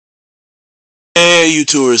Hey, you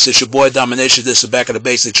tourists, it's your boy Domination. This is Back of the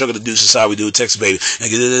Basics. Chuck of the Deuces, how we do it, Texas, baby. And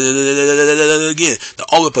again, the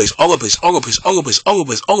all the place, all the place, all the place, all the place, all the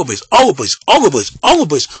place, all the place, all the place, all the place, all the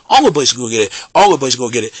place, all the place, go get it, all the place, go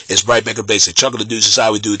get it. It's right back of the Basics. Chuck of the Deuces,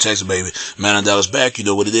 how we do it, Texas, baby. Man on Dallas back, you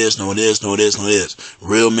know what it is, know what it is, know what it is, know what it is.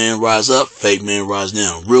 Real men rise up, fake men rise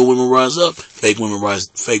down. Real women rise up, fake women rise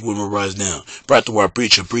down. Brought to our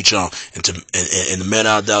preacher, preach on. And the man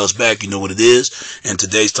out of Dallas back, you know what it is. And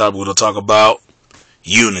today's topic, we're going to talk about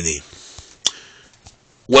unity.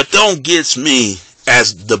 What don't gets me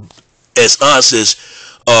as us is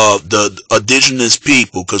the indigenous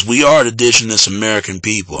people, because we are the indigenous American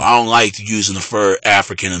people. I don't like using the word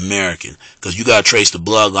African American, because you gotta trace the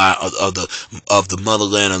bloodline of the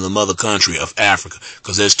motherland and the mother country of Africa,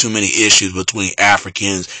 because there's too many issues between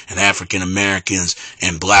Africans and African Americans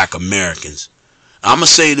and Black Americans. I'm gonna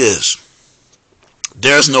say this.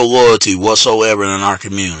 There's no loyalty whatsoever in our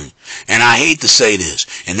community. And I hate to say this,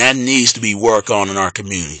 and that needs to be worked on in our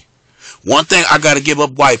community. One thing I got to give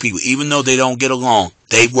up white people, even though they don't get along,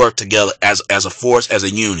 they work together as a force, as a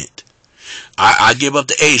unit. I give up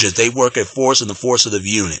the Asians. They work at force and the force of the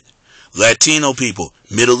unit. Latino people,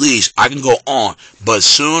 Middle East, I can go on. But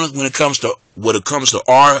soon when it comes to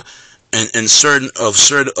our and certain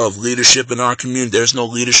of leadership in our community, there's no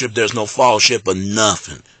leadership, there's no fellowship or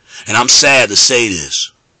nothing. And I'm sad to say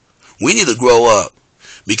this. We need to grow up,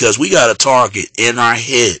 because we got a target in our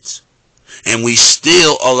heads, and we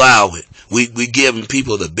still allow it. We giving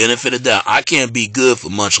people the benefit of the doubt. I can't be good for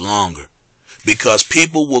much longer, because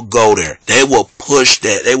people will go there. They will push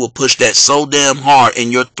that. They will push that so damn hard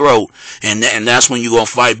in your throat, and that's when you're gonna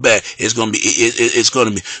fight back. It's gonna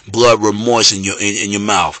be blood remorse in your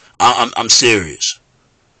mouth. I'm serious.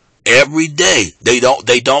 Every day they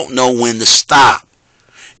don't know when to stop.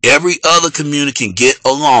 Every other community can get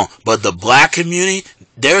along, but the Black community,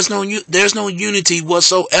 there's no unity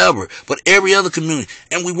whatsoever. But every other community,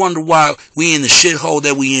 and we wonder why we in the shithole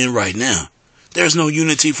that we in right now. There's no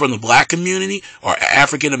unity from the Black community or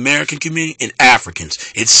African American community and Africans.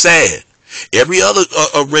 It's sad. Every other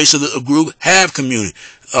race of the group have community,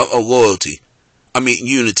 loyalty. I mean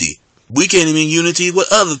unity. We can't even unity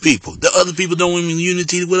with other people. The other people don't even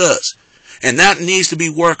unity with us. And that needs to be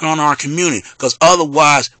work on our community, because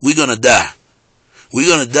otherwise we're going to die. We're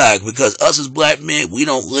going to die, because us as Black men, we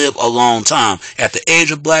don't live a long time. At the age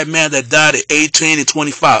of Black man that died at 18 and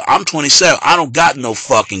 25, I'm 27. I don't got no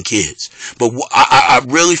fucking kids. But I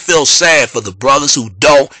really feel sad for the brothers who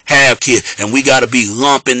don't have kids. And we got to be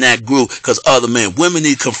lumped in that group, because other men, women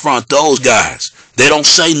need to confront those guys. They don't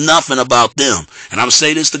say nothing about them. And I'm going to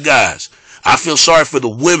say this to guys. I feel sorry for the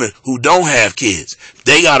women who don't have kids.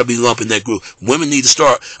 They got to be lumped in that group. Men need to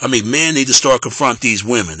start confront these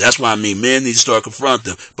women. That's what I mean. Men need to start confront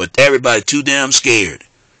them. But everybody too damn scared.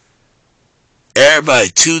 Everybody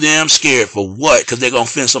too damn scared for what? Because they're going to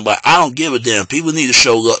offend somebody. I don't give a damn. People need to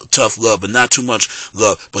show tough love, but not too much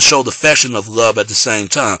love, but show the affection of love at the same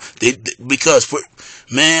time. Because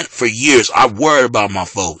for years, I worried about my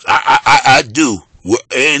folks. I do.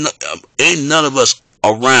 Ain't none of us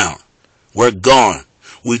around. We're gone.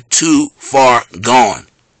 We're too far gone.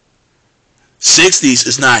 60s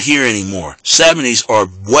is not here anymore. 70s are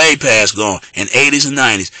way past gone. And 80s and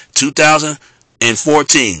 90s.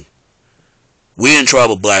 2014. We're in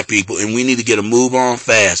trouble, Black people, and we need to get a move on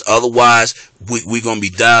fast. Otherwise, we're going to be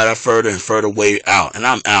died further and further way out. And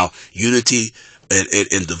I'm out. Unity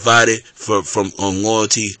and divided from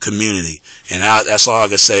loyalty community. And that's all I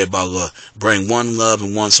can say about love. Bring one love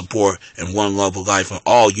and one support and one love of life and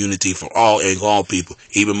all unity for all people,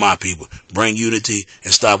 even my people. Bring unity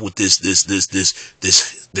and stop with this the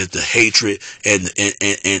hatred and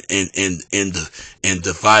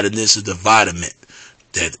dividedness and dividement.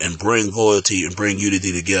 And bring loyalty and bring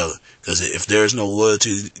unity together. Because if there's no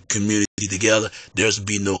loyalty community together, there's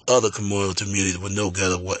be no other community with no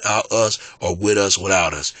together without us or with us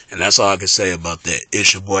without us. And that's all I can say about that.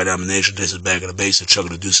 It's your boy Domination. This is Back of the Basics. Chuck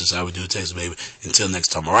of the Deuces. How we do it, Texas, baby. Until next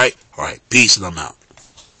time, alright? Alright. Peace, and I'm out.